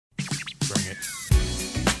Bring it.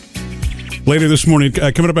 Later this morning,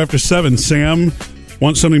 coming up after 7, Sam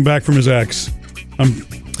wants something back from his ex. I'm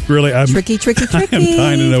tricky. I am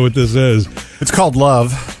dying to know what this is. It's called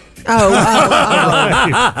love.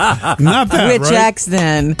 Right. Not that, Which right? ex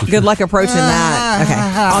then? Good luck approaching that.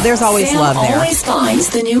 Okay. Oh, there's always Sam love there. always finds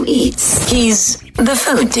the new eats. He's the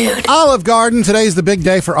food dude. Olive Garden. Today's the big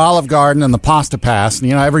day for Olive Garden and the Pasta Pass.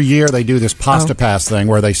 And, every year they do this Pasta Pass thing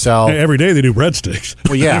where they sell. Hey, every day they do breadsticks.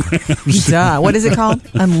 Well, yeah. Duh. What is it called?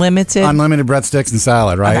 Unlimited breadsticks and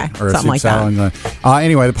salad, right? Okay, something like that.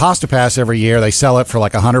 Anyway, the Pasta Pass every year they sell it for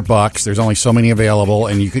like $100. There's only so many available,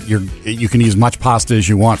 and you can eat as much pasta as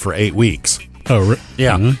you want for 8 weeks. Oh,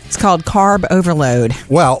 yeah. Mm-hmm. It's called carb overload.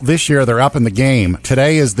 Well, this year they're up in the game.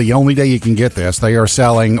 Today is the only day you can get this. They are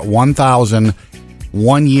selling 1,000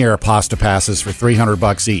 one-year pasta passes for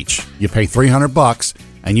 $300 each. You pay $300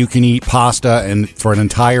 and you can eat pasta and for an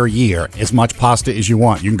entire year, as much pasta as you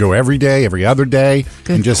want. You can go every day, every other day,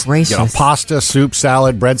 and just gracious. pasta, soup,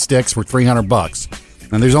 salad, breadsticks for $300.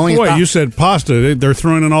 And there's only Wait, you said pasta. They're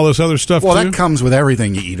throwing in all this other stuff, well, too? that comes with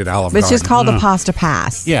everything you eat at Olive But it's Garden. just called a pasta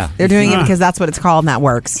pass. Yeah. They're doing it because that's what it's called and that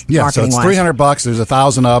works. Yeah, so it's $300. There's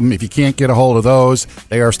 1,000 of them. If you can't get a hold of those,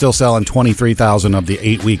 they are still selling 23,000 of the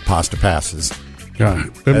 8-week pasta passes.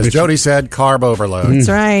 God, As Jody said, carb overload. That's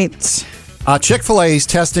right. Chick-fil-A is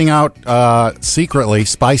testing out secretly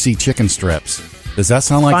spicy chicken strips. Does that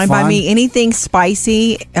sound like Fine fun? by me. Anything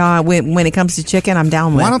spicy when it comes to chicken, I'm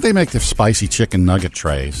down with. Why don't they make the spicy chicken nugget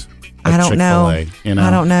trays? I don't know. Chick-fil-A, I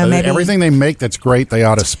don't know. Maybe everything they make that's great, they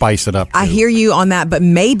ought to spice it up. I too. hear you on that, but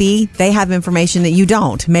maybe they have information that you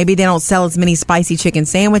don't. Maybe they don't sell as many spicy chicken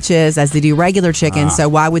sandwiches as they do regular chicken. So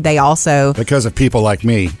why would they also? Because of people like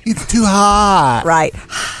me. It's too hot. Right.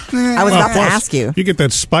 I was about to plus, ask you. You get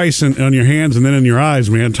that spice on your hands and then in your eyes,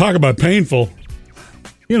 man. Talk about painful.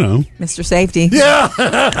 Mr. Safety.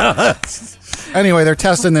 Yeah. Anyway, they're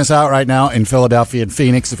testing this out right now in Philadelphia and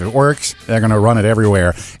Phoenix. If it works, they're going to run it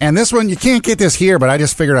everywhere. And this one, you can't get this here, but I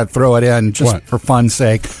just figured I'd throw it in just for fun's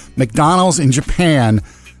sake. McDonald's in Japan,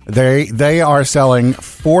 they are selling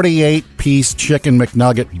 48-piece chicken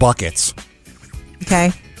McNugget buckets.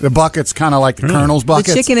 Okay. The bucket's kind of like the Colonel's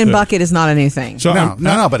buckets. The chicken in bucket is not a new thing. So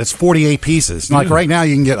No, but it's 48 pieces. Like right now,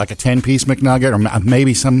 you can get like a 10-piece McNugget, or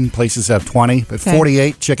maybe some places have 20, but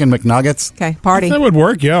 48 chicken McNuggets. Okay, party. That would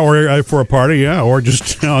work, yeah, or for a party, yeah, or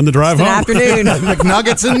just on the drive It's home. an afternoon.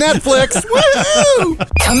 McNuggets and Netflix. Woo!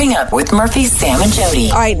 Coming up with Murphy, Sam, and Jody.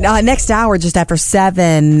 All right, next hour, just after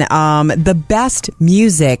 7, the best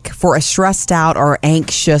music for a stressed out or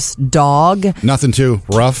anxious dog. Nothing too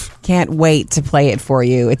rough. Can't wait to play it for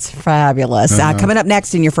you. It's fabulous. Coming up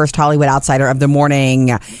next in your first Hollywood Outsider of the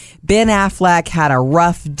morning, Ben Affleck had a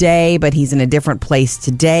rough day, but he's in a different place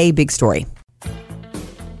today. Big story.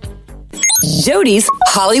 Jody's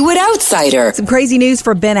Hollywood Outsider. Some crazy news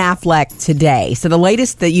for Ben Affleck today. So the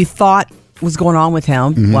latest that you thought was going on with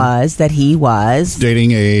him was that he was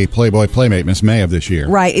Dating a Playboy Playmate, Miss May of this year.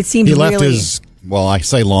 right. It seemed He left really his, well, I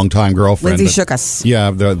say longtime girlfriend. Lindsay but- shook us.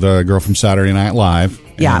 Yeah, the girl from Saturday Night Live.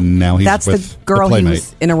 Yeah, And now he's that's with the girl he Playmate.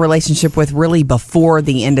 was in a relationship with really before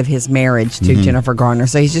the end of his marriage to Jennifer Garner.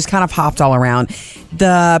 So he's just kind of hopped all around.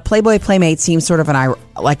 The Playboy Playmate seems sort of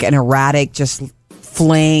an erratic, just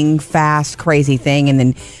fling, fast, crazy thing. And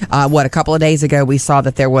then, a couple of days ago, we saw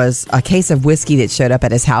that there was a case of whiskey that showed up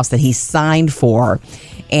at his house that he signed for.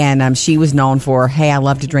 And she was known for, hey, I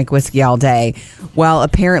love to drink whiskey all day. Well,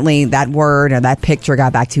 apparently that word or that picture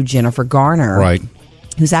got back to Jennifer Garner. Right.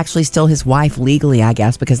 Who's actually still his wife legally, I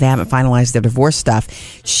guess, because they haven't finalized their divorce stuff.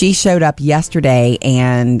 She showed up yesterday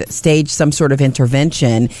and staged some sort of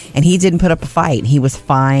intervention, and he didn't put up a fight. He was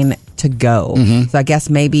fine to go. So I guess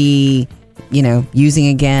maybe, using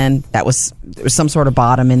again, there was some sort of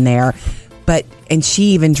bottom in there. And she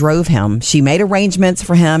even drove him. She made arrangements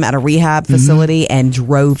for him at a rehab facility and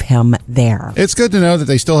drove him there. It's good to know that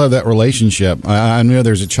they still have that relationship. I know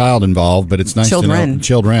there's a child involved, but it's nice to know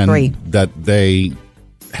children 3. that they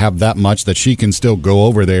have that much that she can still go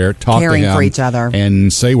over there, talk Caring to him for each other.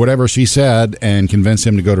 and say whatever she said and convince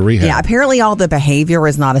him to go to rehab. Yeah, apparently all the behavior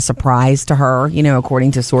is not a surprise to her,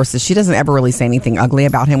 according to sources. She doesn't ever really say anything ugly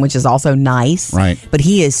about him, which is also nice. Right. But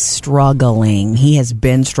he is struggling. He has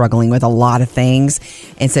been struggling with a lot of things.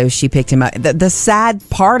 And so she picked him up. The sad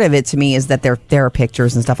part of it to me is that there are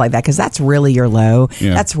pictures and stuff like that, because that's really your low.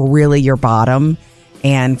 Yeah. That's really your bottom.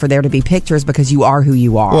 And for there to be pictures because you are who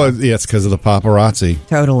you are. Well, yeah, it's because of the paparazzi.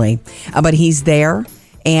 Totally. But he's there.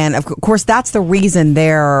 And of course, that's the reason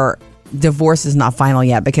they're divorce is not final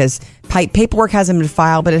yet because paperwork hasn't been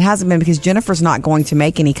filed, but it hasn't been because Jennifer's not going to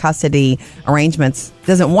make any custody arrangements,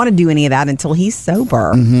 doesn't want to do any of that until he's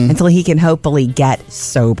sober, until he can hopefully get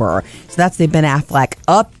sober. So that's the Ben Affleck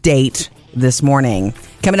update this morning.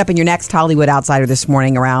 Coming up in your next Hollywood Outsider this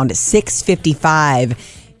morning around 6:55,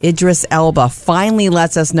 Idris Elba finally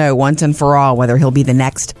lets us know once and for all whether he'll be the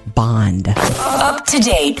next Bond. Up to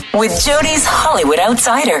date with Jody's Hollywood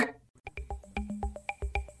Outsider.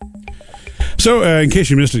 So, in case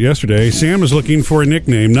you missed it yesterday, Sam is looking for a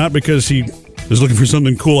nickname, not because he is looking for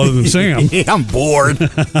something cool other than Sam. Yeah, I'm bored.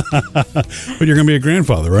 But you're going to be a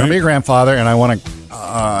grandfather, right? I'm going to be a grandfather, and I want to.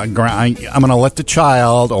 I'm going to let the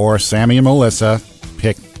child or Sammy and Melissa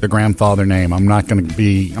pick the grandfather name. I'm not going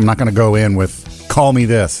to go in with call me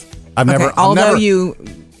this. Although you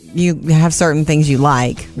have certain things you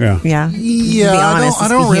like. Yeah. Yeah. Yeah. Be honest, I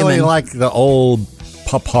don't be really human. like the old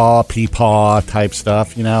papa, peepaw type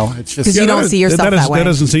stuff. You know, it's just Because you don't see yourself that way. That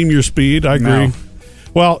doesn't seem your speed. I agree. No.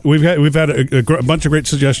 Well, we've had a bunch of great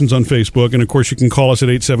suggestions on Facebook, and of course you can call us at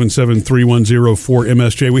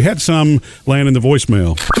 877-310-4MSJ. We had some land in the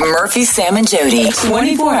voicemail. Murphy, Sam, and Jody.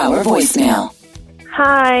 24-hour voicemail.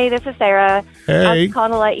 Hi, this is Sarah. Hey. I'm just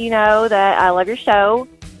calling to let you know that I love your show.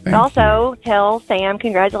 Thank Also, tell Sam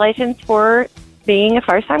congratulations for being a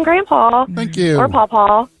first-time grandpa. Thank you. Or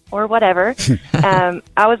pawpaw, or whatever. I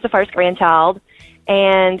was the first grandchild,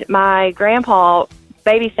 and my grandpa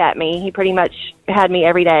babysat me. He pretty much had me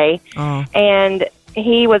every day. Oh. And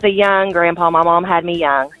he was a young grandpa. My mom had me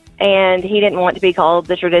young. And he didn't want to be called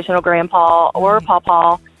the traditional grandpa or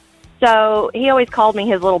pawpaw. So he always called me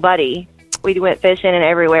his little buddy. We went fishing and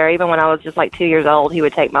everywhere. Even when I was just like 2 years old, he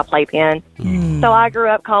would take my playpen. So I grew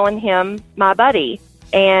up calling him my buddy.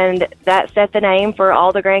 And that set the name for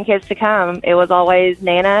all the grandkids to come. It was always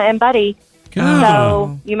Nana and Buddy.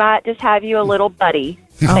 So you might just have you a little buddy,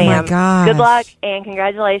 Sam. Oh, my gosh. Good luck and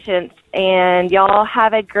congratulations. And y'all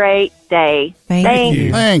have a great day. Thank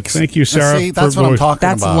you. Thanks. Thank you, Sarah, See, that's for what I'm voice. talking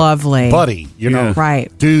That's about. lovely. Buddy. You know,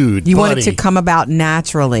 Right. dude. You want it buddy. to come about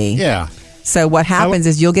naturally. Yeah. So what happens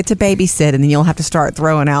is you'll get to babysit, and then you'll have to start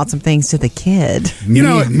throwing out some things to the kid.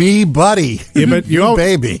 Me, buddy. Yeah, but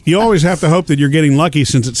baby. You always have to hope that you're getting lucky,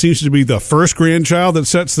 since it seems to be the first grandchild that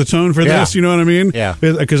sets the tone for Yeah. this. You know what I mean? Yeah.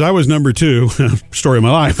 Because I was number 2. Story of my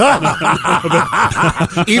life.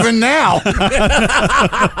 Even now.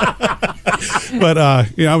 But I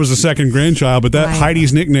was the second grandchild. But that Right.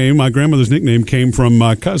 Heidi's nickname, my grandmother's nickname, came from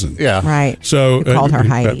my cousin. Yeah. Right. So You called her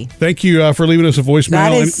Heidi. Thank you for leaving us a voicemail.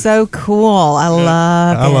 That is And- so cool. I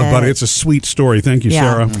love it. I love Buddy. It's a sweet story. Thank you,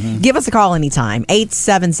 Sarah. Give us a call anytime.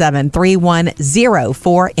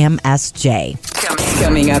 877-310-4MSJ.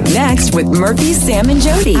 Coming up next with Murphy, Sam, and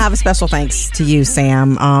Jody. I have a special thanks to you,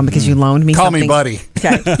 Sam, because you loaned me Call something. me buddy.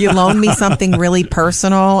 Okay. You loaned me something really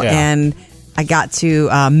personal, Yeah. and I got to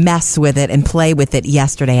mess with it and play with it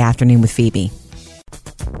yesterday afternoon with Phoebe.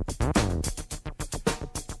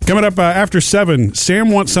 Coming up after 7, Sam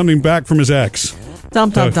wants something back from his ex. Dum,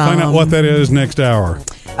 dum, dum. Find out what that is next hour.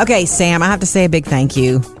 Okay, Sam, I have to say a big thank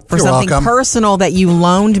you for You're something welcome. personal that you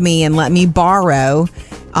loaned me and let me borrow.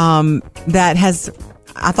 That has,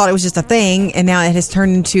 I thought it was just a thing, and now it has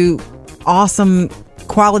turned into awesome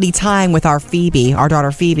quality time with our Phoebe, our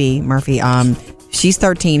daughter Phoebe Murphy. She's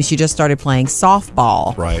 13. She just started playing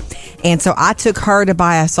softball. Right. And so I took her to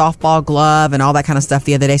buy a softball glove and all that kind of stuff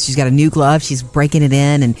the other day. She's got a new glove. She's breaking it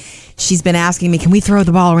in, and she's been asking me, can we throw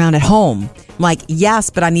the ball around at home? I'm like, yes,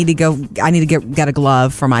 but I need to get a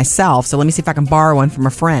glove for myself. So let me see if I can borrow one from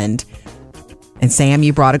a friend. And Sam,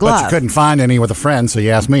 you brought a glove. But you couldn't find any with a friend, so you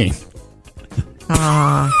asked me.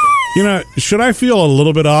 Should I feel a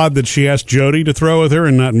little bit odd that she asked Jody to throw with her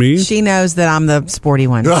and not me? She knows that I'm the sporty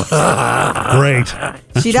one. Great.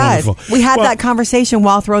 She does. wonderful. We had Well- that conversation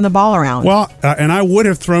while throwing the ball around. Well, and I would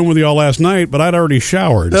have thrown with y'all last night, but I'd already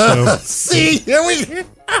showered. So, See, here we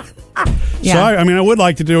yeah. so I would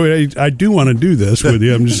like to do it. I do want to do this with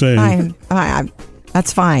you. I'm just saying. Fine.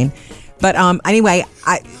 That's fine. But anyway,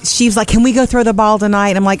 she was like, can we go throw the ball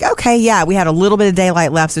tonight? I'm like, okay, yeah. We had a little bit of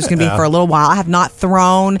daylight left, so it's going to be for a little while. I have not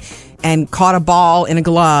thrown and caught a ball in a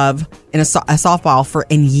glove in a softball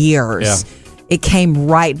in years. Yeah. It came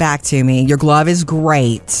right back to me. Your glove is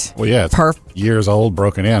great. Well, yeah, it's years old,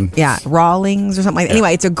 broken in. Yeah, Rawlings or something like that.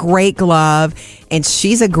 Anyway, it's a great glove, and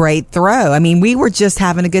she's a great throw. I mean, we were just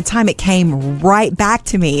having a good time. It came right back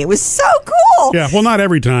to me. It was so cool. Yeah, well, not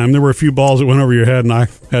every time. There were a few balls that went over your head, and I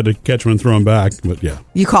had to catch them and throw them back. But yeah,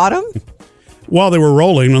 You caught them? while they were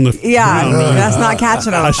rolling on the Yeah, ground, that's not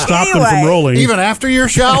catching them. I stopped them from rolling. Even after your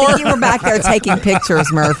shower? You were back there taking pictures,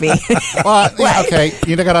 Murphy. Well, yeah, okay,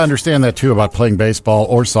 you got to understand that too about playing baseball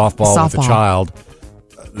or softball with a Softball. child.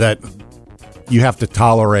 That you have to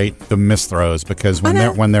tolerate the misthrows because I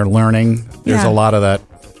know. when they're learning, there's Yeah. a lot of that.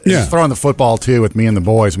 Yeah. Just throwing the football too with me and the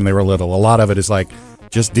boys when they were little. A lot of it is like,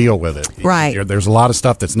 just deal with it. Right. There's a lot of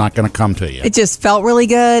stuff that's not going to come to you. It just felt really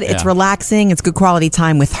good. It's Yeah. relaxing. It's good quality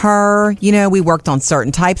time with her. You know, we worked on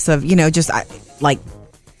certain types of, like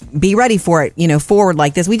be ready for it, forward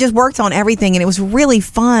like this. We just worked on everything and it was really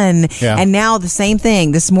fun. Yeah. And now the same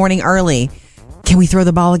thing this morning early. Can we throw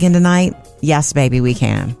the ball again tonight? Yes, baby, we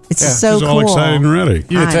can. It's so She's cool. all excited and ready.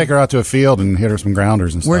 You can I- take her out to a field and hit her some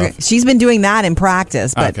grounders and stuff. She's been doing that in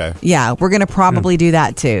practice, but Okay. yeah, we're going to probably do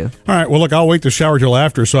that too. All right. Well, look, I'll wait to shower till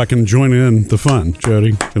after so I can join in the fun,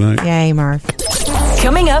 Jody, tonight. Yay, Murph.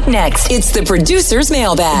 Coming up next, it's the producer's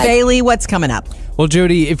mailbag. Bailey, what's coming up? Well,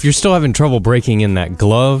 Jody, if you're still having trouble breaking in that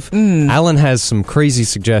glove, Alan has some crazy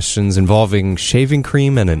suggestions involving shaving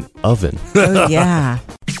cream and an oven. Oh, yeah.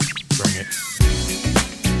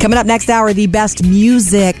 Coming up next hour, the best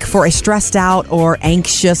music for a stressed out or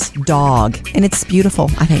anxious dog. And it's beautiful,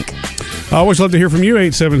 I think. I always love to hear from you,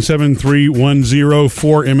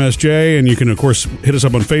 877-310-4MSJ. And you can, of course, hit us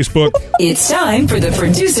up on Facebook. It's time for the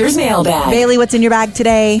producer's mailbag. Bailey, what's in your bag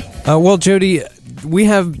today? Well, Jody, we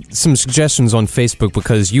have some suggestions on Facebook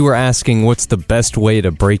because you were asking what's the best way to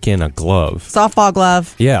break in a glove. Softball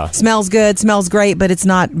glove. Yeah. Smells good, smells great, but it's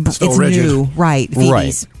not, Still it's rigid. new. Right. Phoebe's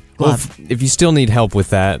Right. Well, glove. if you still need help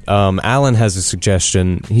with that, Alan has a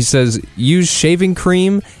suggestion. He says use shaving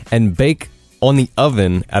cream and bake on the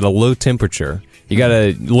oven at a low temperature. You got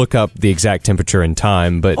to look up the exact temperature and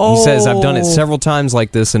time, but he says I've done it several times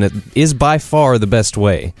like this, and it is by far the best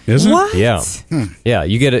way. Isn't it? What? Yeah, yeah.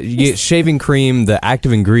 You get shaving cream. The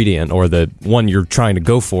active ingredient, or the one you're trying to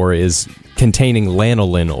go for, is containing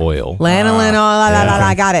lanolin oil. Lanolin,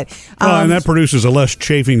 I got it. Well, and that produces a less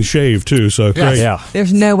chafing shave, too. So great. Yeah.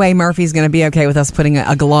 There's no way Murphy's going to be okay with us putting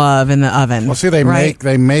a glove in the oven. Well, see, they right?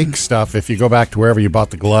 make stuff. If you go back to wherever you bought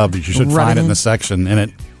the glove, you should Rub find it it in in. the section,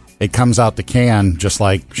 and it comes out the can just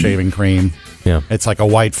like shaving cream. Yeah. It's like a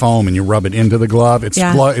white foam, and you rub it into the glove. It's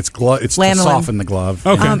Yeah. it's to Lanolin. soften the glove.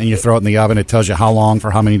 Okay. And you throw it in the oven. It tells you how long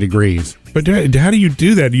for how many degrees. But how do you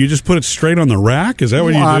do that? Do you just put it straight on the rack? Is that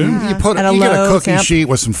what you do? You put At a you get a low cookie temp. sheet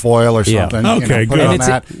with some foil or Yeah. something. Okay, put good. it on And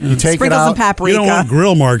that. You take Sprinkle it some out. paprika. You don't want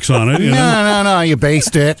grill marks on it. You know? No. You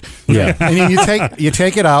baste it. Yeah. And then you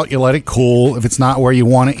take it out. You let it cool. If it's not where you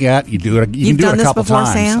want it yet, you do it. You You've can do done it a this couple before,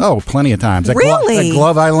 times. Sam? Oh, plenty of times. That Really? that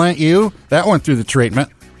glove I lent you, that went through the treatment.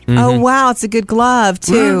 Oh, wow. It's a good glove,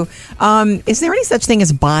 too. Is there any such thing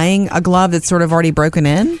as buying a glove that's sort of already broken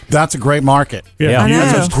in? That's a great market. Yeah. I know.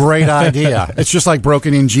 That's a great idea. It's just like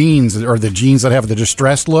broken in jeans or the jeans that have the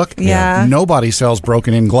distressed look. Yeah. Nobody sells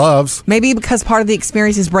broken in gloves. Maybe because part of the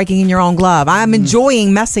experience is breaking in your own glove. I'm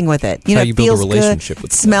enjoying messing with it. how It you build a feels relationship good,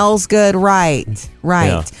 with the smells good. Right.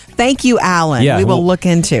 Yeah. Thank you, Alan. Yeah, we will well, look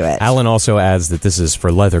into it. Alan also adds that this is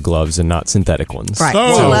for leather gloves and not synthetic ones. Right.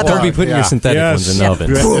 Oh, So leather. Don't be putting Yeah. your synthetic Yes. ones in the oven.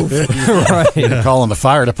 You're calling the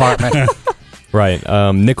fire department. Right.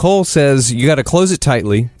 Nicole says you got to close it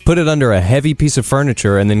tightly, put it under a heavy piece of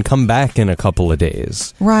furniture, and then come back in a couple of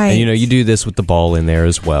days. Right. And you do this with the ball in there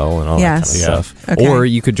as well and all Yes. that kind of stuff. Okay. Or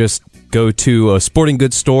you could just go to a sporting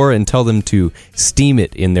goods store and tell them to steam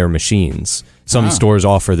it in their machines. Some stores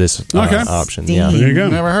offer this Okay. option. Steam. Yeah. There you go.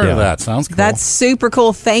 Never heard of Yeah. that. Sounds cool. That's super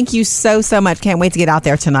cool. Thank you so much. Can't wait to get out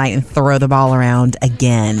there tonight and throw the ball around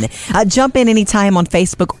again. Jump in anytime on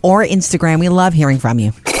Facebook or Instagram. We love hearing from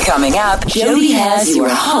you. Coming up, Jody has your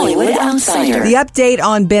Hollywood Outsider. The update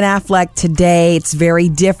on Ben Affleck today, it's very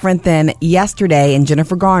different than yesterday, and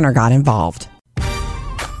Jennifer Garner got involved.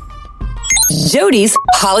 Jody's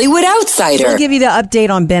Hollywood Outsider. We'll give you the update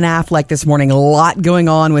on Ben Affleck this morning. A lot going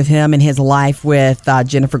on with him and his life with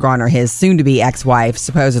Jennifer Garner, his soon-to-be ex-wife,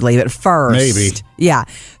 supposedly. But first... Maybe. Yeah.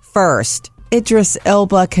 First, Idris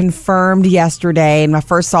Elba confirmed yesterday, and when I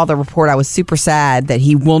first saw the report, I was super sad that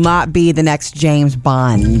he will not be the next James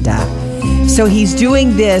Bond. So he's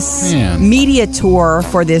doing this Man. media tour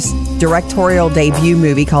for this directorial debut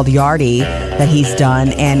movie called Yardy that he's done,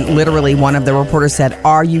 and literally one of the reporters said,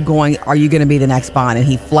 are you going to be the next Bond? And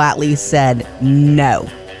he flatly said no.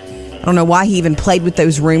 I don't know why he even played with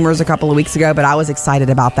those rumors a couple of weeks ago, but I was excited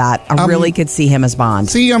about that. I really could see him as Bond.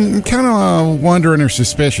 See, I'm kind of wondering or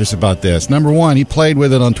suspicious about this. Number one, he played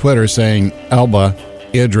with it on Twitter saying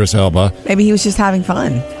Idris Elba. Maybe he was just having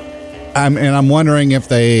fun. And I'm wondering if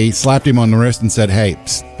they slapped him on the wrist and said, hey,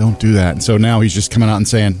 psst, don't do that. And so now he's just coming out and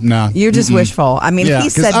saying, no. You're just wishful. I mean, Yeah, he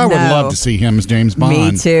 'cause said I would no. love to see him as James Bond.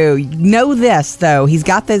 Me too. Know this though, he's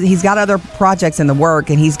got other projects in the work,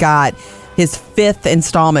 and he's got his fifth,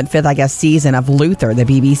 I guess, season of Luther, the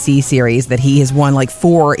BBC series that he has won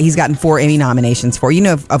he's gotten 4 Emmy nominations for. You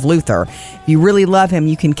know of Luther. If you really love him,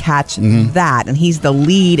 you can catch that. And he's the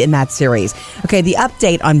lead in that series. Okay, the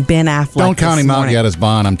update on Ben Affleck. Don't count him out yet as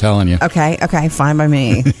Bond, I'm telling you. Okay, fine by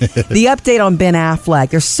me. The update on Ben Affleck,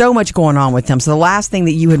 there's so much going on with him. So the last thing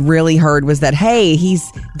that you had really heard was that, hey,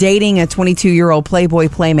 he's dating a 22-year-old Playboy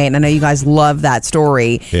playmate. And I know you guys love that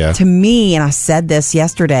story. Yeah. To me, and I said this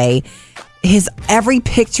yesterday, every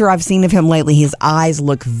picture I've seen of him lately, his eyes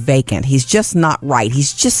look vacant. He's just not right.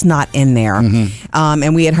 He's just not in there.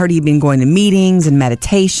 And we had heard he'd been going to meetings and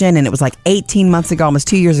meditation, and it was 18 months ago, almost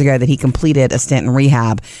 2 years ago, that he completed a stint in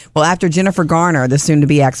rehab. Well, after Jennifer Garner, the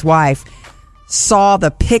soon-to-be ex-wife, saw the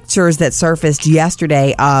pictures that surfaced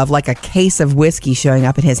yesterday of a case of whiskey showing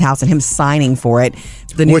up at his house and him signing for it.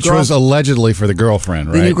 Which was allegedly for the girlfriend,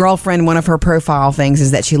 right? The new girlfriend, one of her profile things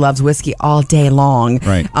is that she loves whiskey all day long.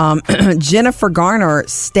 Right. Jennifer Garner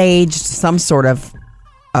staged some sort of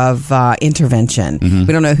intervention. We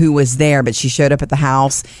don't know who was there, but she showed up at the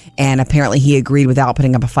house, and apparently he agreed without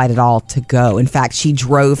putting up a fight at all to go. In fact, she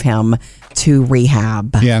drove him to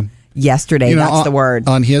rehab. Yeah. Yesterday, that's the word.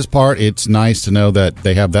 On his part, it's nice to know that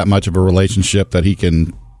they have that much of a relationship that he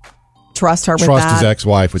can trust her with trust that. his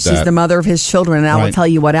ex-wife with that. She's the mother of his children, and I will tell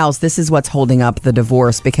you what else. This is what's holding up the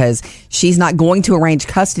divorce, because she's not going to arrange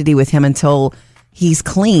custody with him until he's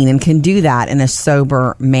clean and can do that in a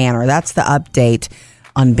sober manner. That's the update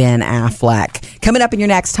on Ben Affleck. Coming up in your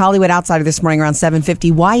next Hollywood Outsider this morning around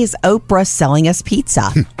 7:50, why is Oprah selling us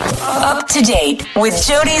pizza? Up to date with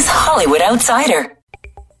Jody's Hollywood Outsider.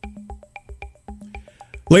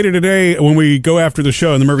 Later today, when we go after the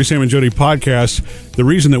show in the Murphy, Sam, and Jody podcast, the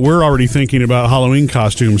reason that we're already thinking about Halloween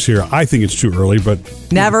costumes here, I think it's too early, but...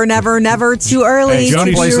 Never too early. Hey,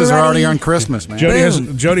 some places are already on Christmas, man.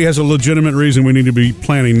 Jody has a legitimate reason we need to be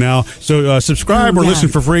planning now. So subscribe or listen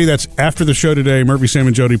for free. That's after the show today, Murphy, Sam,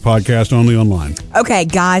 and Jody podcast, only online. Okay,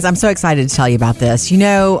 guys, I'm so excited to tell you about this. You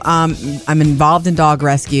know, I'm involved in dog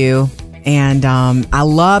rescue. And I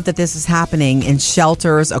love that this is happening in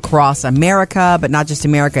shelters across America, but not just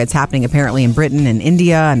America. It's happening apparently in Britain and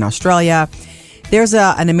India and Australia. There's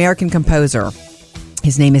an American composer.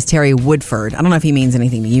 His name is Terry Woodford. I don't know if he means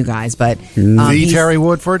anything to you guys, but... Terry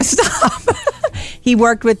Woodford? Stop. He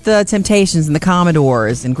worked with the Temptations and the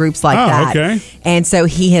Commodores and groups like that. Okay. And so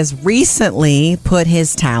he has recently put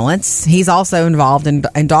his talents... He's also involved in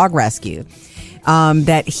dog rescue.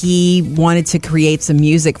 That he wanted to create some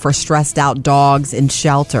music for stressed out dogs in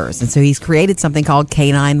shelters. And so he's created something called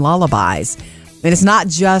Canine Lullabies. And it's not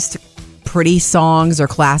just pretty songs or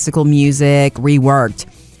classical music reworked.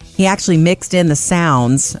 He actually mixed in the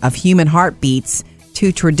sounds of human heartbeats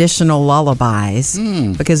to traditional lullabies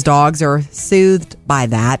because dogs are soothed by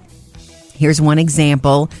that. Here's one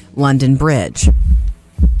example, London Bridge.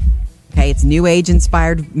 Okay, it's new age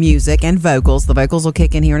inspired music and vocals. The vocals will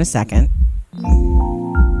kick in here in a second.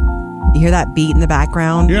 You hear that beat in the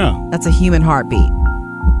background? Yeah. That's a human heartbeat.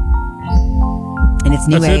 And it's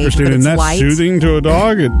new That's age, interesting. but And it's that's light. soothing to a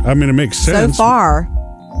dog? It makes sense. So far,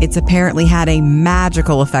 it's apparently had a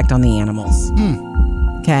magical effect on the animals.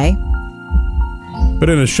 Okay? But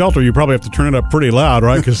in a shelter, you probably have to turn it up pretty loud,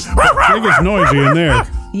 right? Because it gets noisy in there.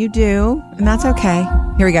 You do, and that's okay.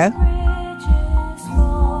 Here we go.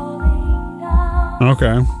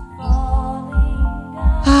 Okay.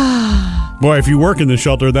 Boy, if you work in the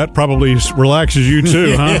shelter, that probably relaxes you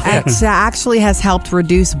too, huh? It actually has helped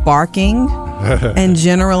reduce barking and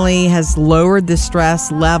generally has lowered the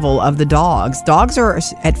stress level of the dogs. Dogs are,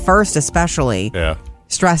 at first especially,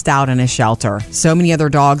 stressed out in a shelter. So many other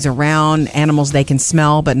dogs around, animals they can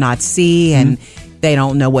smell but not see, and they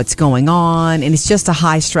don't know what's going on. And it's just a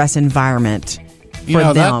high-stress environment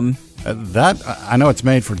for them. That I know it's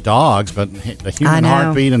made for dogs, but the human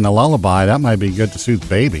heartbeat and the lullaby, that might be good to soothe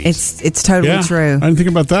babies. It's totally true. I didn't think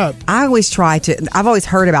about that. I've always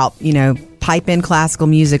heard about, pipe in classical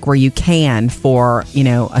music where you can for,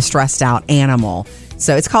 a stressed out animal.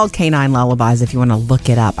 So it's called Canine Lullabies if you want to look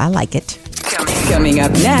it up. I like it. Coming up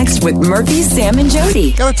next with Murphy, Sam, and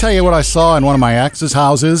Jody. Gotta tell you what I saw in one of my ex's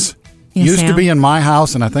houses. Yes, Used to Sam? be in my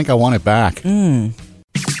house, and I think I want it back. Bring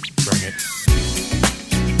it.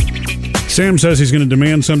 Sam says he's going to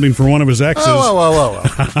demand something for one of his exes. Whoa.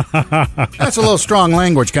 That's a little strong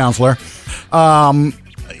language, counselor.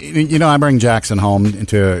 I bring Jackson home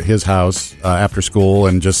into his house after school,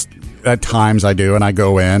 and just at times I do, and I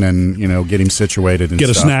go in and, get him situated and Get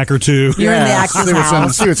stuff. a snack or two. You're in the ex's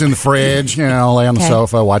house. See what's in the fridge, lay on the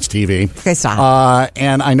sofa, watch TV. Okay, stop.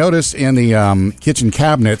 And I noticed in the kitchen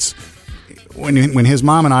cabinets, when his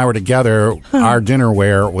mom and I were together, our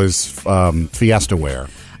dinnerware was Fiesta ware.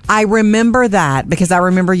 I remember that because I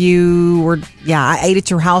remember you were. Yeah, I ate at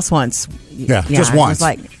your house once. Yeah, just it once. was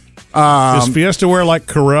like Is Fiesta ware like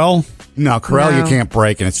Corel? No, Corel No. you can't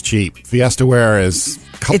break, and it's cheap. Fiesta ware is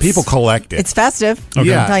people collect it. It's festive.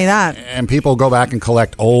 Okay. I can tell you that. And people go back and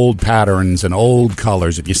collect old patterns and old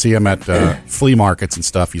colors. If you see them at flea markets and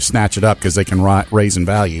stuff, you snatch it up because they can raise in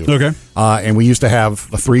value. Okay. And we used to have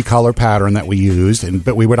a 3-color pattern that we used,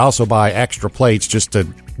 but we would also buy extra plates just to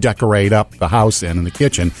decorate up the house in the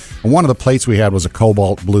kitchen. And one of the plates we had was a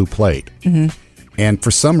cobalt blue plate. Mm-hmm. And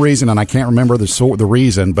for some reason, and I can't remember the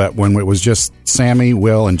reason, but when it was just Sammy,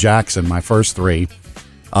 Will, and Jackson, my first 3,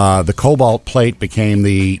 the cobalt plate became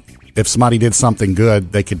if somebody did something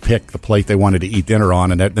good, they could pick the plate they wanted to eat dinner on,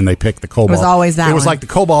 and then they picked the cobalt. It was always that It was one. like the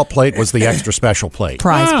cobalt plate was the extra special plate.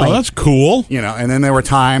 Prize Oh, plate. that's cool. And then there were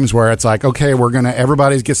times where it's like, okay,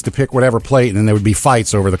 everybody gets to pick whatever plate, and then there would be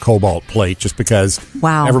fights over the cobalt plate just because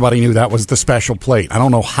Wow. everybody knew that was the special plate. I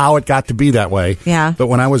don't know how it got to be that way. Yeah. But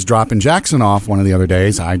when I was dropping Jackson off one of the other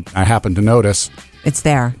days, I happened to notice It's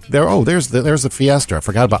there. there's the Fiesta. I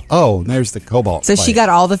forgot about, there's the cobalt So plate. she got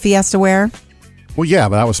all the Fiesta ware? Well, yeah,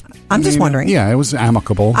 but that was... I'm just wondering. Yeah, it was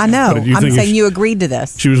amicable. I know. But do you I'm think saying if- you agreed to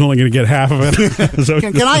this. She was only going to get half of it. So-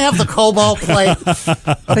 Can I have the cobalt plate?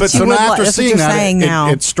 But you so would now li- after that's what seeing you're that, saying now.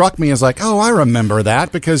 it struck me as like, oh, I remember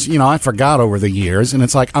that because, I forgot over the years. And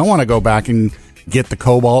it's like, I want to go back and get the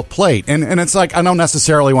cobalt plate. And it's like, I don't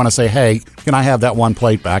necessarily want to say, hey, can I have that one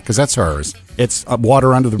plate back? Because that's hers. It's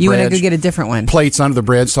water under the You want to bridge. go get a different one. Plates under the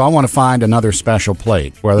bridge, so I want to find another special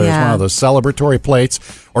plate, whether it's Yeah. one of those celebratory plates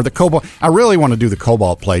or the cobalt. I really want to do the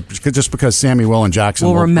cobalt plate just because Sammy, Will, and Jackson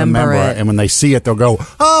Will will remember it. and when they see it, they'll go,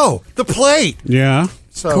 "Oh, the plate!" yeah.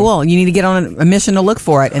 So, Cool. You need to get on a mission to look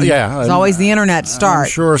for it. And Yeah, it's and, always the internet to I'm start.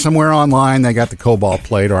 sure somewhere online they got the cobalt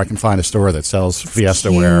plate, or I can find a store that sells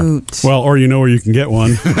Fiesta ware Cute. Well, or you know where you can get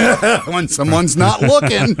one. when someone's not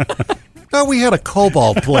looking. Oh, we had a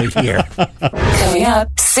cobalt plate here. Coming up,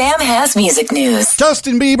 Sam has music news.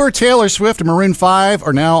 Justin Bieber, Taylor Swift, and Maroon 5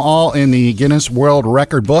 are now all in the Guinness World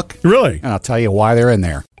Record book. Really? And I'll tell you why they're in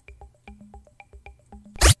there.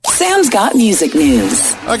 Sam's got music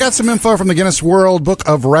news. I got some info from the Guinness World Book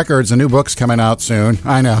of Records. A new book's coming out soon.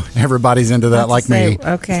 I know. Everybody's into that like me.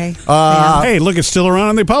 Okay. Hey, look, it's still around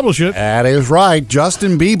and they publish it. That is right.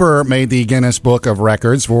 Justin Bieber made the Guinness Book of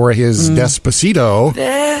Records for his Despacito.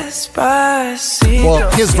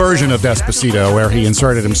 Well, his version of Despacito, where he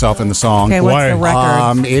inserted himself in the song. Okay, what's Why? the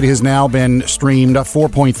record? It has now been streamed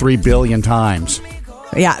 4.3 billion times.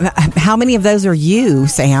 Yeah. How many of those are you,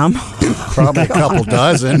 Sam? Probably a couple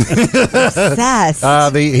dozen.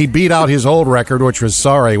 Obsessed. He beat out his old record, which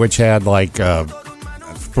had like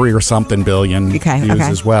 3 or something billion views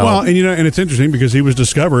as well. Well, and it's interesting because he was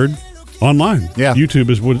discovered online. Yeah. YouTube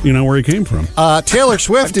is where he came from. Taylor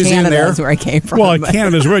Swift is in Canada there. is where I came from. Well,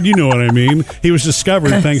 Canada's red. You know what I mean. He was discovered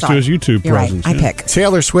thanks to Sorry. his YouTube You're presence. right. I yeah. pick.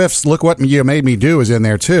 Taylor Swift's "Look What You Made Me Do" is in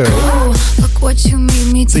there too. Look what you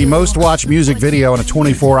made me It's the do. most watched music video in a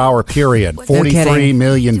 24-hour period. 43 kidding.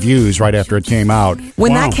 million views right after it came out.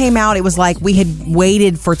 When Wow. that came out, it was like we had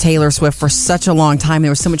waited for Taylor Swift for such a long time.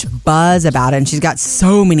 There was so much buzz about it, and she's got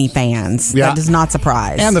so many fans. Yeah. That does not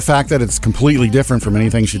surprise. And the fact that it's completely different from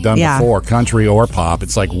anything she'd done Yeah. before, country or pop.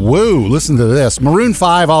 It's like, woo, listen to this. Maroon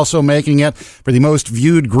 5 also making it for the most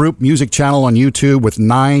viewed group music channel on YouTube with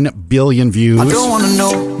 9 billion views. Is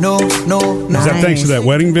that thanks to that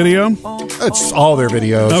wedding video? It's all their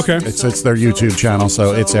videos. Okay. It's their YouTube channel,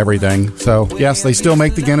 so it's everything. So yes, they still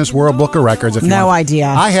make the Guinness World Book of Records. If you No want. idea.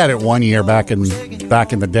 I had it one year back in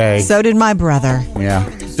the day. so did my brother. Yeah.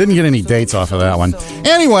 Didn't get any dates off of that one.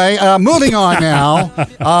 Anyway, moving on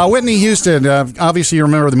now. Whitney Houston, obviously you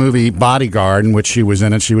remember the movie Bodyguard, in which she was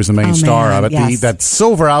in it. She was the main Oh, star man, of it. yes. That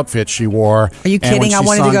silver outfit she wore. Are you And when kidding? I she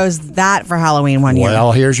wanted to sung- go as that for Halloween one year.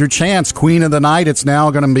 Well, here's your chance. Queen of the Night. It's now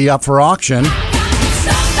going to be up for auction.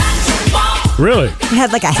 Really? He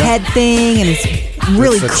had like a head thing and his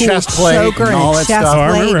really It's a cool chest plate choker and and all a that chest stuff. Oh, I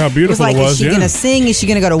plate. remember how beautiful it was. it was, Is she yeah. going to sing? Is she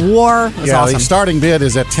going to go to war? It was Yeah, awesome. the starting bid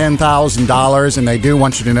is at $10,000, and they do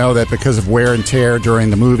want you to know that because of wear and tear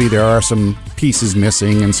during the movie, there are some pieces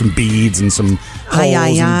missing and some beads and some holes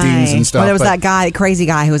and dings and stuff. Well, there was but- that guy, crazy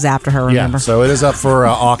guy who was after her, remember? Yeah, so it is up for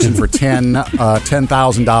auction for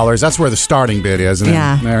 $10,000. That's where the starting bid is, and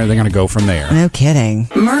Yeah. then they're going to go from there. No kidding.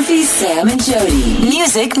 Murphy, Sam, and Jody.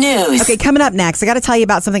 Music news. Okay, coming up next, I got to tell you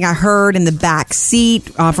about something I heard in the back seat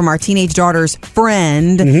from our teenage daughter's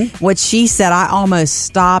friend. What she said, I almost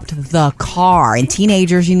stopped the car. And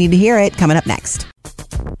teenagers, you need to hear it. Coming up next.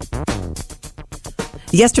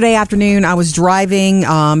 Yesterday afternoon, I was driving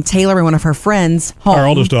Taylor and one of her friends home. Our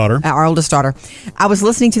oldest daughter. Our oldest daughter. I was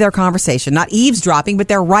listening to their conversation, not eavesdropping, but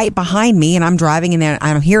they're right behind me, and I'm driving, and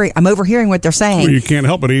I'm overhearing what they're saying. Well, you can't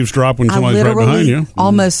help but eavesdrop when somebody's right behind you.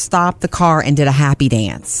 Almost stopped the car and did a happy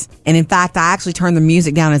dance. And in fact, I actually turned the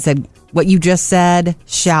music down and said, "What you just said,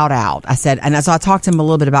 shout out." I said, and so I talked to him a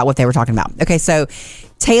little bit about what they were talking about. Okay, so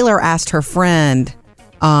Taylor asked her friend,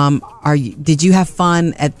 did you have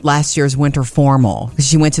fun at last year's winter formal? Because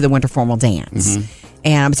she went to the winter formal dance.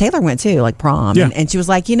 And Taylor went too, like prom. Yeah. And she was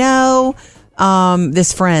like,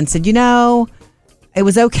 this friend said, it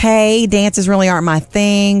was okay. Dances really aren't my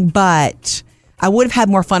thing, but I would have had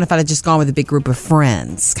more fun if I had just gone with a big group of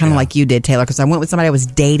friends, kind of like you did, Taylor, because I went with somebody I was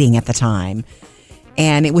dating at the time.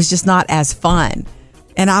 And it was just not as fun.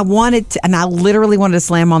 And I literally wanted to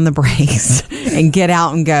slam on the brakes and get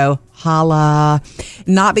out and go, holla.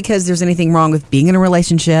 Not because there's anything wrong with being in a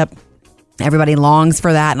relationship. Everybody longs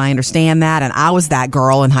for that, and I understand that. And I was that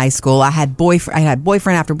girl in high school. I had boyfriend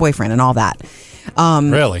after boyfriend and all that.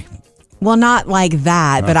 Really? Well, not like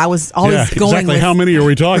that, but I was always going exactly with... how many are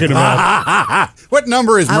we talking about? What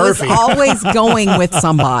number is Murphy? I was always going with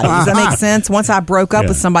somebody. Does that make sense? Once I broke up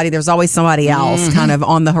with somebody, there's always somebody else kind of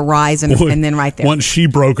on the horizon, and then right there. Once she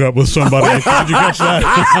broke up with somebody, did you catch that?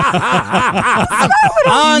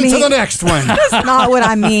 On to the next one. That's not what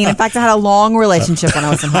I mean. In fact, I had a long relationship when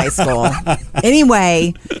I was in high school.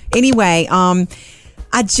 Anyway,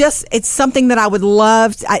 it's something that I would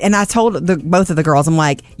love to, and I told both of the girls, I'm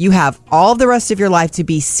like, you have all the rest of your life to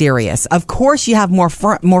be serious. Of course you have more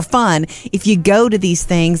fun if you go to these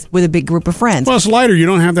things with a big group of friends. Well, it's lighter. You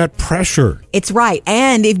don't have that pressure. It's right.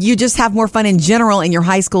 And if you just have more fun in general in your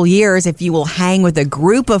high school years, if you will hang with a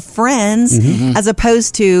group of friends as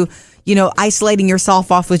opposed to, isolating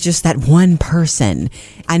yourself off with just that one person.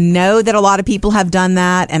 I know that a lot of people have done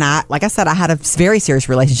that. And like I said, I had a very serious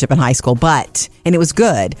relationship in high school, and it was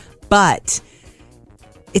good, but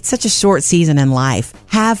it's such a short season in life.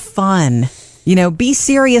 Have fun. Be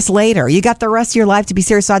serious later. You got the rest of your life to be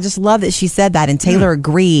serious. So I just love that she said that. And Taylor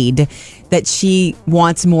agreed that she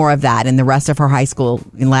wants more of that in the rest of her high school,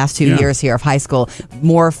 in the last 2 years here of high school,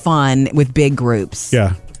 more fun with big groups.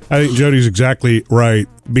 Yeah. I think Jody's exactly right,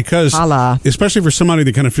 because especially for somebody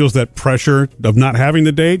that kind of feels that pressure of not having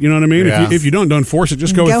the date, you know what I mean? Yeah. If you don't force it,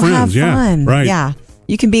 just go with friends. Have fun. Yeah, right. Yeah.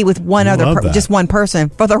 You can be with just one person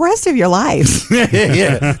for the rest of your life.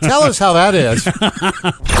 Yeah. Tell us how that is.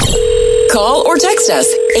 Call or text us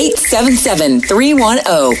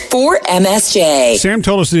 877-310-4MSJ. Sam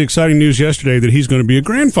told us the exciting news yesterday that he's going to be a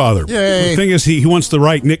grandfather. Yay. The thing is, he wants the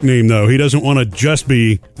right nickname, though. He doesn't want to just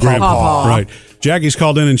be grandpa. Right. Jackie's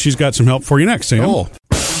called in, and she's got some help for you next, Sam. Cool.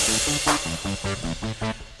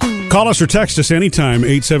 Call us or text us anytime,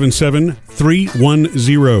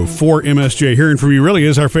 877-310-4MSJ. Hearing from you really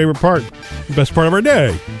is our favorite part, the best part of our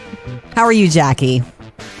day. How are you, Jackie?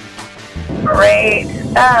 Great.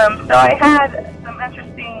 So I had some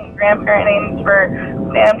interesting grandparent names for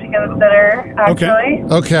Sam to consider, actually.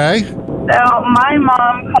 Okay. So my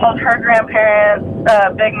mom called her grandparents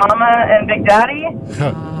Big Mama and Big Daddy,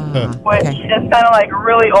 which is kind of like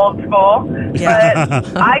really old school. Yeah.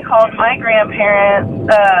 But I called my grandparents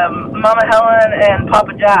Mama Helen and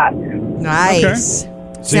Papa Jack. Nice.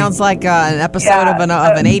 Okay. Sounds like an episode of an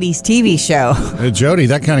 80s TV show. Jody,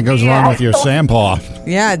 that kind of goes along with your Sam Paw.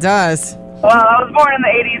 Yeah, it does. Well, I was born in the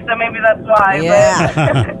 80s, so maybe that's why. Yeah.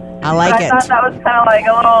 But I like I thought that was kind of like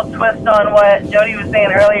a little twist on what Jody was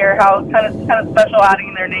saying earlier, how it's kind of special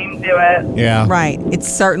adding their name to it. Yeah. Right.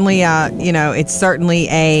 It's certainly it's certainly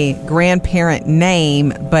a grandparent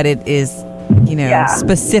name, but it is,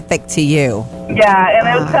 specific to you. Yeah, and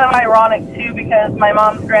it was kind of ironic, too, because my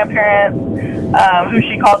mom's grandparents, who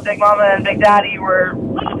she called Big Mama and Big Daddy, were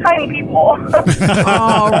little tiny people.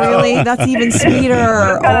 Oh, really? That's even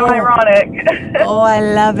sweeter. Kind of ironic. Oh, I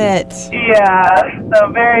love it. Yeah, so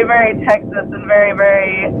very, very Texas and very,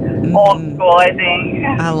 very old school, I think.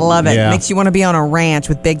 I love it. Yeah. Makes you want to be on a ranch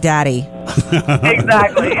with Big Daddy.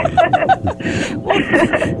 Exactly.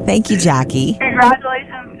 Thank you, Jackie.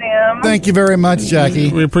 Congratulations, Sam. Thank you very much,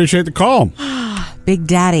 Jackie. We appreciate the call. Big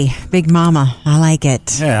Daddy, Big Mama. I like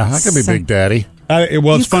it. Yeah, that could be Big Daddy.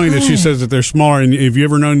 It's funny that she says that they're smaller, and have you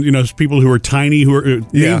ever known people who are tiny, who are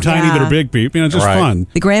named tiny that are big people? It's just fun.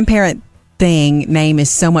 The grandparent name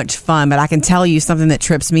is so much fun, but I can tell you something that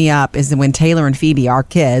trips me up is that when Taylor and Phoebe, our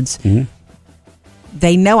kids,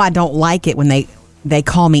 they know I don't like it when they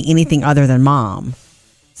call me anything other than Mom.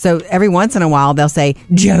 So every once in a while they'll say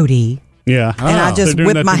Jody Yeah. And I just They're doing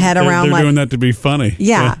whip that my head around They're like, doing that to be funny.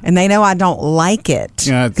 yeah, and they know I don't like it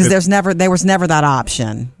Yeah, because there was never that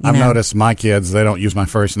option. I've noticed my kids, they don't use my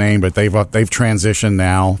first name, but they've transitioned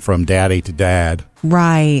now from daddy to dad.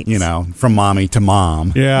 Right. From mommy to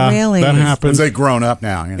mom. Yeah. Really? That happens. They've grown up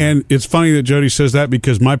now. And it's funny that Jody says that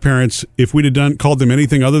because my parents, if we'd have called them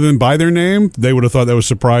anything other than by their name, they would have thought that was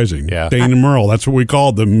surprising. Yeah. Dane and Merle, that's what we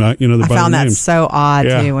called them. I found that names. so odd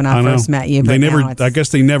too when I know. first met you. But They never. now it's- I guess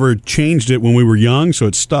they never changed it when we were young, so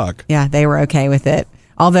it stuck. Yeah, they were okay with it.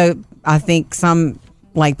 Although I think some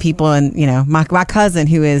people and my cousin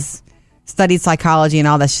who is studied psychology and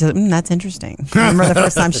all that, she said, that's interesting. I remember the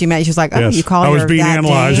first time she met you, she was like, Yes. you call I was your being dad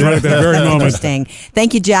analyzed Dane? right at that very moment. Interesting.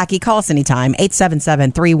 Thank you, Jackie. Call us anytime.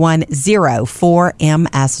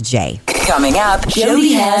 877-310-4MSJ. Coming up,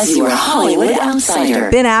 Jody has your Hollywood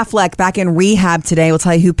Outsider. Ben Affleck back in rehab today. We'll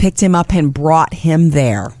tell you who picked him up and brought him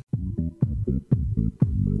there.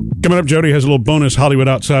 Coming up, Jody has a little bonus Hollywood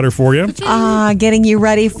Outsider for you. Getting you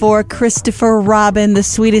ready for Christopher Robin, the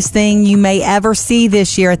sweetest thing you may ever see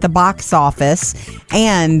this year at the box office.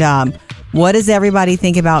 And what does everybody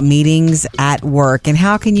think about meetings at work? And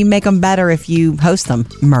how can you make them better if you host them,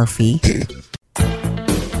 Murphy?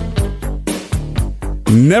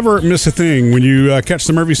 Never miss a thing when you catch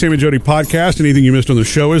the Murphy, Sam, and Jody podcast. Anything you missed on the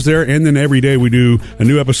show is there. And then every day we do a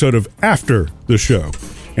new episode of After the Show.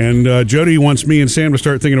 And Jody wants me and Sam to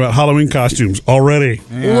start thinking about Halloween costumes already.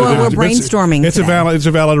 We're brainstorming It's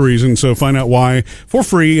a valid reason. So find out why for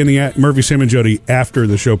free in the Murphy, Sam, and Jody After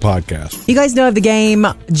the Show podcast. You guys know of the game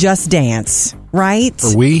Just Dance, right?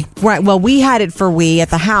 For we? Right. Well, we had it for we at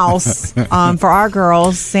the house for our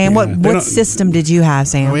girls. Sam, what system did you have,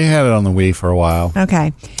 Sam? We had it on the Wii for a while.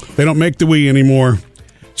 Okay. They don't make the Wii anymore.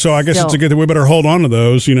 So I guess it's a good thing we better hold on to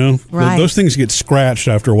those, Right. Those things get scratched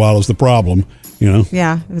after a while is the problem,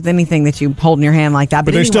 Yeah, with anything that you hold in your hand like that.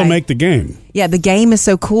 But they still make the game. Yeah, the game is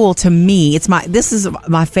so cool to me. This is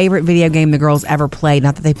my favorite video game the girls ever played.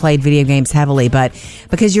 Not that they played video games heavily, but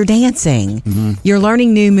because you're dancing, you're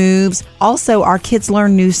learning new moves. Also, our kids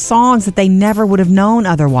learn new songs that they never would have known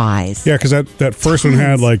otherwise. Yeah, because that first one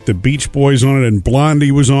had like the Beach Boys on it, and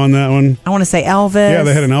Blondie was on that one. I want to say Elvis. Yeah,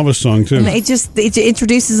 they had an Elvis song too. And it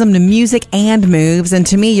introduces them to music and moves, and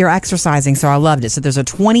to me, you're exercising, so I loved it. So there's a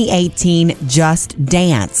 2018 Just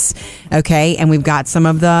Dance, okay, and we've got some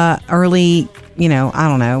of the early,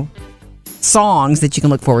 songs that you can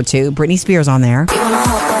look forward to. Britney Spears on there.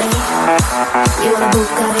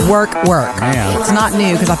 Work. Man. It's not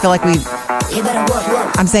new because I feel like I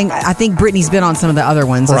think Britney's been on some of the other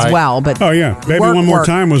ones as well. But oh yeah, Baby One More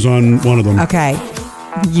Time was on one of them. Okay.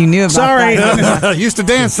 You knew about that. Used to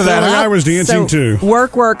dance to that. I was dancing too.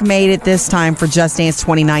 Work made it this time for Just Dance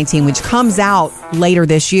 2019, which comes out later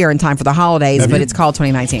this year in time for the holidays, but it's called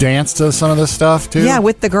 2019. Danced to some of this stuff too? Yeah,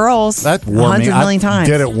 with the girls. That wore 100 million times.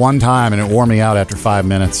 I did it one time and it wore me out after 5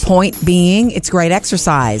 minutes. Point being, it's great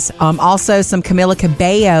exercise. Also, some Camila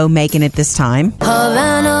Cabello making it this time.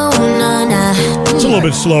 It's a little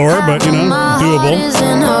bit slower, but doable.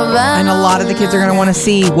 And a lot of the kids are going to want to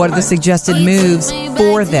see what are the suggested moves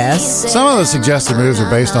for this. Some of the suggested moves are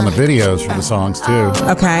based on the videos for the songs too.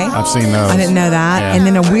 Okay. I've seen those. I didn't know that. Yeah. And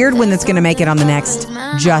then a weird one that's going to make it on the next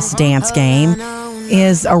Just Dance game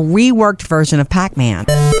is a reworked version of Pac-Man.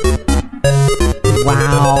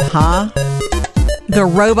 Wow, huh? The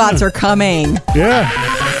robots are coming. Yeah.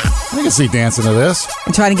 I can see dancing to this.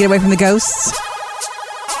 And trying to get away from the ghosts.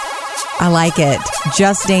 I like it.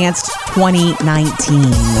 Just Dance 2019.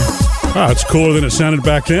 Oh, it's cooler than it sounded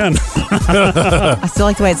back then. I still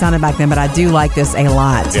like the way it sounded back then, but I do like this a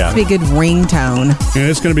lot. Yeah. It's be a good ringtone. And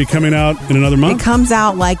it's going to be coming out in another It month. comes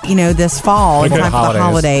out this fall in Okay. time for the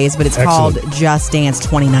holidays, but it's Excellent. called Just Dance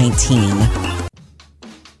 2019.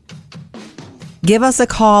 Give us a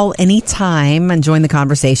call anytime and join the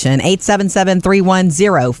conversation.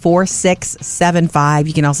 877-310-4675.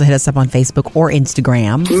 You can also hit us up on Facebook or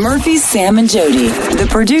Instagram. Murphy, Sam, and Jody, the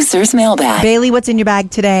producer's mailbag. Bailey, what's in your bag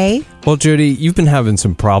today? Well, Jody, you've been having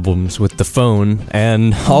some problems with the phone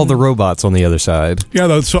and all the robots on the other side. Yeah,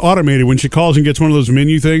 that's automated. When she calls and gets one of those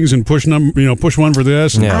menu things and push one for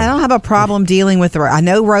this. Yeah. I don't have a problem dealing with I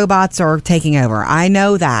know robots are taking over. I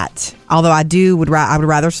know that. Although I would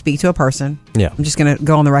rather speak to a person. Yeah. I'm just going to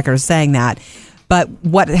go on the record as saying that. But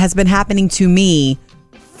what has been happening to me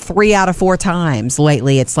 3 out of 4 times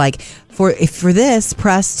lately, it's like, for this,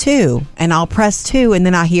 press 2. And I'll press 2 and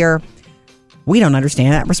then I hear, we don't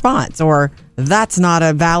understand that response, or that's not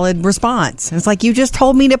a valid response. And it's like, you just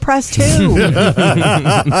told me to press 2.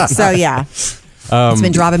 So yeah. It's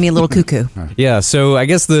been driving me a little cuckoo. Yeah, so I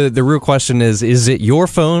guess the real question is it your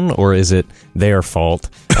phone or is it their fault?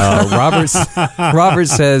 Robert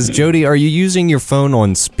says, Jody, are you using your phone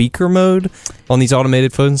on speaker mode on these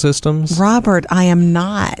automated phone systems? Robert, I am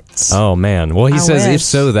not. Oh, man. Well, he says if wish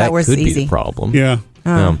so, that was could be easy. the problem. Yeah.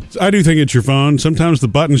 I do think it's your phone. Sometimes the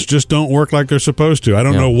buttons just don't work like they're supposed to. I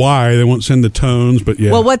don't know why they won't send the tones, but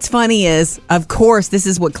yeah. Well, what's funny is, of course, this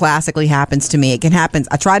is what classically happens to me. It can happen.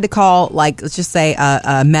 I tried to call, let's just say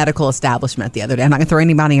a medical establishment the other day. I'm not going to throw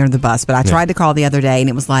anybody under the bus, but I tried to call the other day, and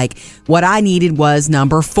it was like, what I needed was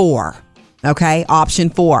number 4. Okay? Option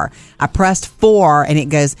 4. I pressed 4, and it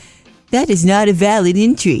goes, that is not a valid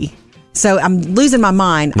entry. So I'm losing my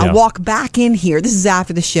mind. Yeah. I walk back in here. This is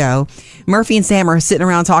after the show. Murphy and Sam are sitting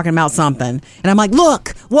around talking about something. And I'm like,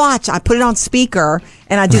 look, watch. I put it on speaker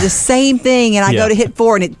and I do the same thing and I go to hit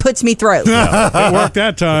 4 and it puts me through. It worked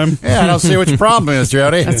that time. Yeah, I don't see what your problem is,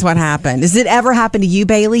 Jody. That's what happened. Does it ever happen to you,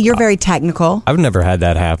 Bailey? You're very technical. I've never had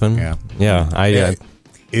that happen. Yeah.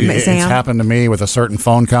 It's happened to me with a certain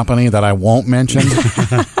phone company that I won't mention.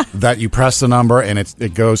 That you press the number and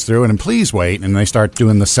it goes through, and then please wait, and they start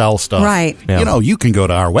doing the sell stuff. Right. Yeah. You know, you can go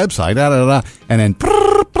to our website, and then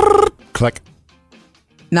click.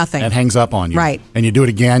 Nothing. It hangs up on you. Right. And you do it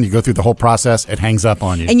again, you go through the whole process, it hangs up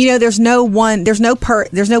on you. And there's no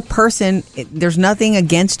person, there's nothing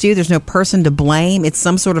against you. There's no person to blame. It's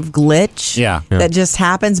some sort of glitch that just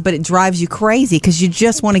happens, but it drives you crazy because you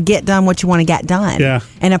just want to get done what you want to get done. Yeah.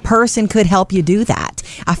 And a person could help you do that.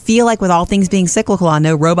 I feel like with all things being cyclical, I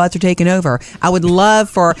know robots are taking over. I would love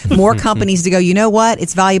for more companies to go, you know what?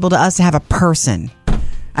 It's valuable to us to have a person.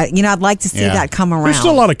 I'd like to see that come around. There's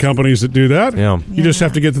still a lot of companies that do that. Yeah. You just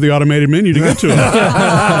have to get to the automated menu to get to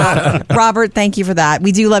it. Robert, thank you for that.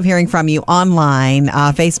 We do love hearing from you online,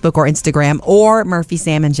 Facebook or Instagram, or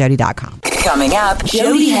murphysamandjody.com. Coming up,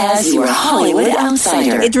 Jody has your Hollywood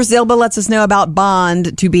Outsider. Idris Elba lets us know about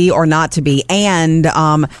Bond, to be or not to be, and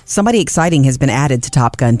somebody exciting has been added to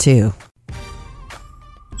Top Gun 2.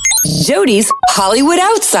 Jody's Hollywood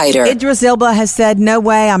Outsider. Idris Elba has said, no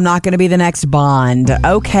way, I'm not going to be the next Bond.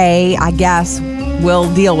 Okay, I guess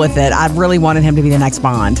we'll deal with it. I really wanted him to be the next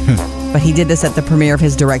Bond. But he did this at the premiere of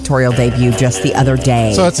his directorial debut just the other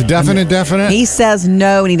day. So it's a definite? He says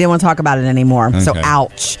no, and he didn't want to talk about it anymore. Okay. So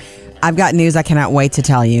ouch. I've got news I cannot wait to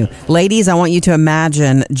tell you. Ladies, I want you to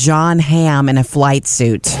imagine John Hamm in a flight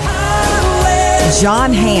suit.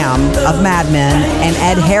 John Hamm of Mad Men and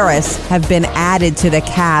Ed Harris have been added to the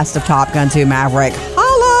cast of Top Gun 2 Maverick.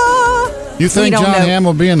 Holla! You think John Hamm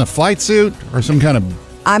will be in a flight suit or some kind of...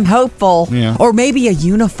 I'm hopeful. Yeah. Or maybe a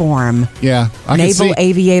uniform. Yeah. Naval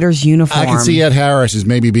aviator's uniform. I can see Ed Harris as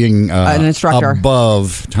maybe being an instructor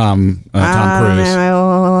above Tom Cruise.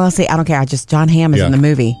 We'll see. I don't care. John Hamm is in the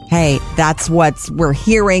movie. Hey, that's what we're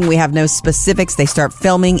hearing. We have no specifics. They start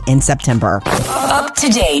filming in September. Up to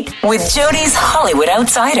date with Jody's Hollywood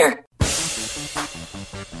Outsider.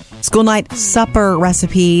 School night supper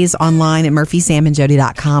recipes online at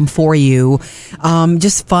murphysamandjody.com for you.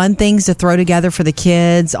 Just fun things to throw together for the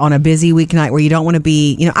kids on a busy weeknight where you don't want to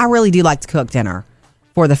be, I really do like to cook dinner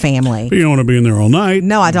for the family. But you don't want to be in there all night.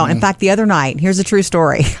 No, I don't. In fact, the other night, here's a true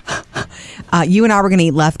story. You and I were going to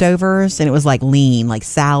eat leftovers, and it was like lean, like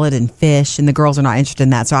salad and fish, and the girls are not interested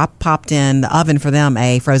in that. So I popped in the oven for them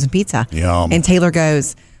a frozen pizza. Yum. And Taylor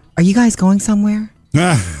goes, are you guys going somewhere?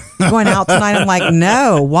 Going out tonight? I'm like,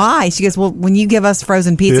 no. Why? She goes, well, when you give us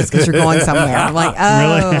frozen pizzas because you're going somewhere. I'm like,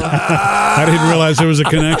 oh. Really? I didn't realize there was a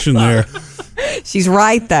connection there. She's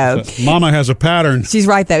right, though. Mama has a pattern. She's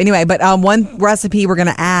right, though. Anyway, but one recipe we're going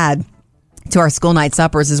to add to our school night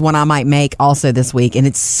suppers is one I might make also this week. And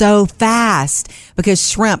it's so fast because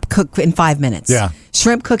shrimp cook in 5 minutes. Yeah.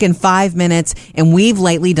 Shrimp cook in 5 minutes. And we've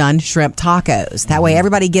lately done shrimp tacos. That way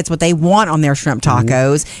everybody gets what they want on their shrimp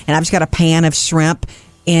tacos. And I've just got a pan of shrimp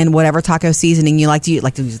in whatever taco seasoning you like to use.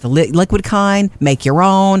 Like to use the liquid kind, make your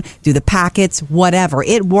own, do the packets, whatever.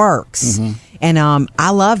 It works. And I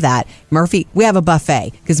love that. Murphy, we have a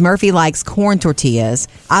buffet because Murphy likes corn tortillas.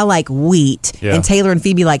 I like wheat. Yeah. And Taylor and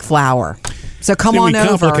Phoebe like flour. So come on we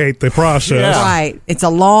over. complicate the process. Yeah. Right. It's a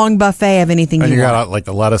long buffet of anything And you you want. got like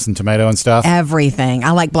the lettuce and tomato and stuff? Everything.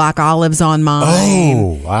 I like black olives on mine.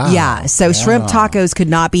 Oh, wow. Yeah. So shrimp tacos could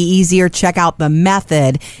not be easier. Check out the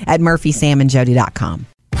method at murphysamandjody.com.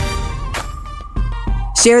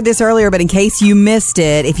 Shared this earlier, but in case you missed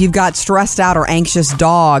it, if you've got stressed out or anxious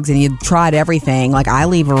dogs and you've tried everything, like I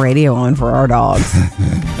leave a radio on for our dogs.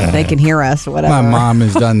 They can hear us, whatever. My mom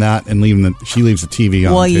has done that and she leaves the TV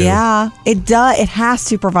on. Well, too. yeah, it does. It has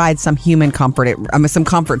to provide some human comfort. Some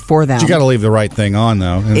comfort for them. You got to leave the right thing on,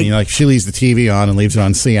 though. I mean, like she leaves the TV on and leaves it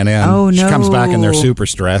on CNN. Oh, She no. comes back and they're super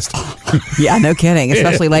stressed. Yeah, no kidding,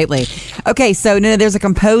 especially lately. Okay, so there's a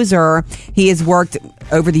composer. He has worked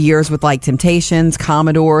over the years with like Temptations, Commodore,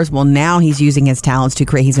 Commodores. Well, now he's using his talents to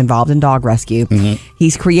create. He's involved in dog rescue.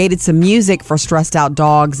 He's created some music for stressed out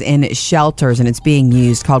dogs in shelters, and it's being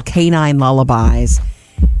used called Canine Lullabies.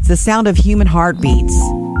 It's the sound of human heartbeats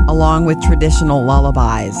along with traditional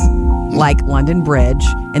lullabies like London Bridge,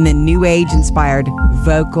 and then new age inspired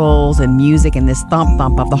vocals and music and this thump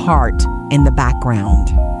thump of the heart in the background.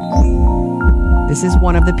 This is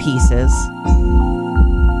one of the pieces.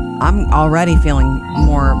 I'm already feeling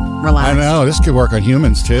more relaxed. I know. This could work on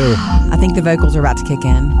humans, too. I think the vocals are about to kick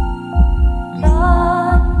in.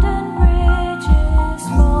 London Bridge is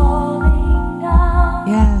falling down.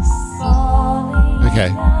 Yes.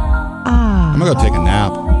 Okay. I'm going to go take a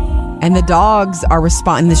nap. And the dogs are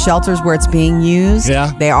responding. The shelters where it's being used,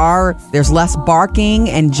 Yeah. There's less barking,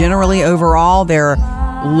 and generally overall, they're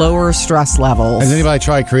lower stress levels. Has anybody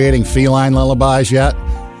tried creating feline lullabies yet?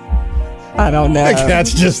 I don't know. The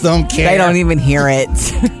cats just don't care. They don't even hear it.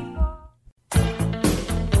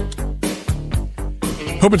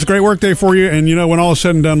 Hope it's a great work day for you. And, when all is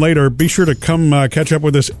said and done later, be sure to come catch up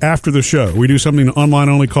with us after the show. We do something online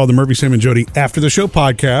only called the Murphy, Sam, and Jody After the Show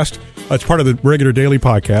podcast. It's part of the regular daily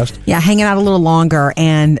podcast. Yeah, hanging out a little longer.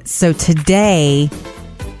 And so today,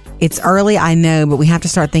 it's early, I know, but we have to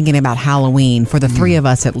start thinking about Halloween for the three of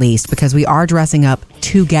us at least, because we are dressing up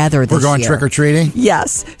together this year. We're going trick-or-treating?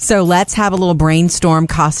 Yes. So let's have a little brainstorm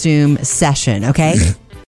costume session, okay?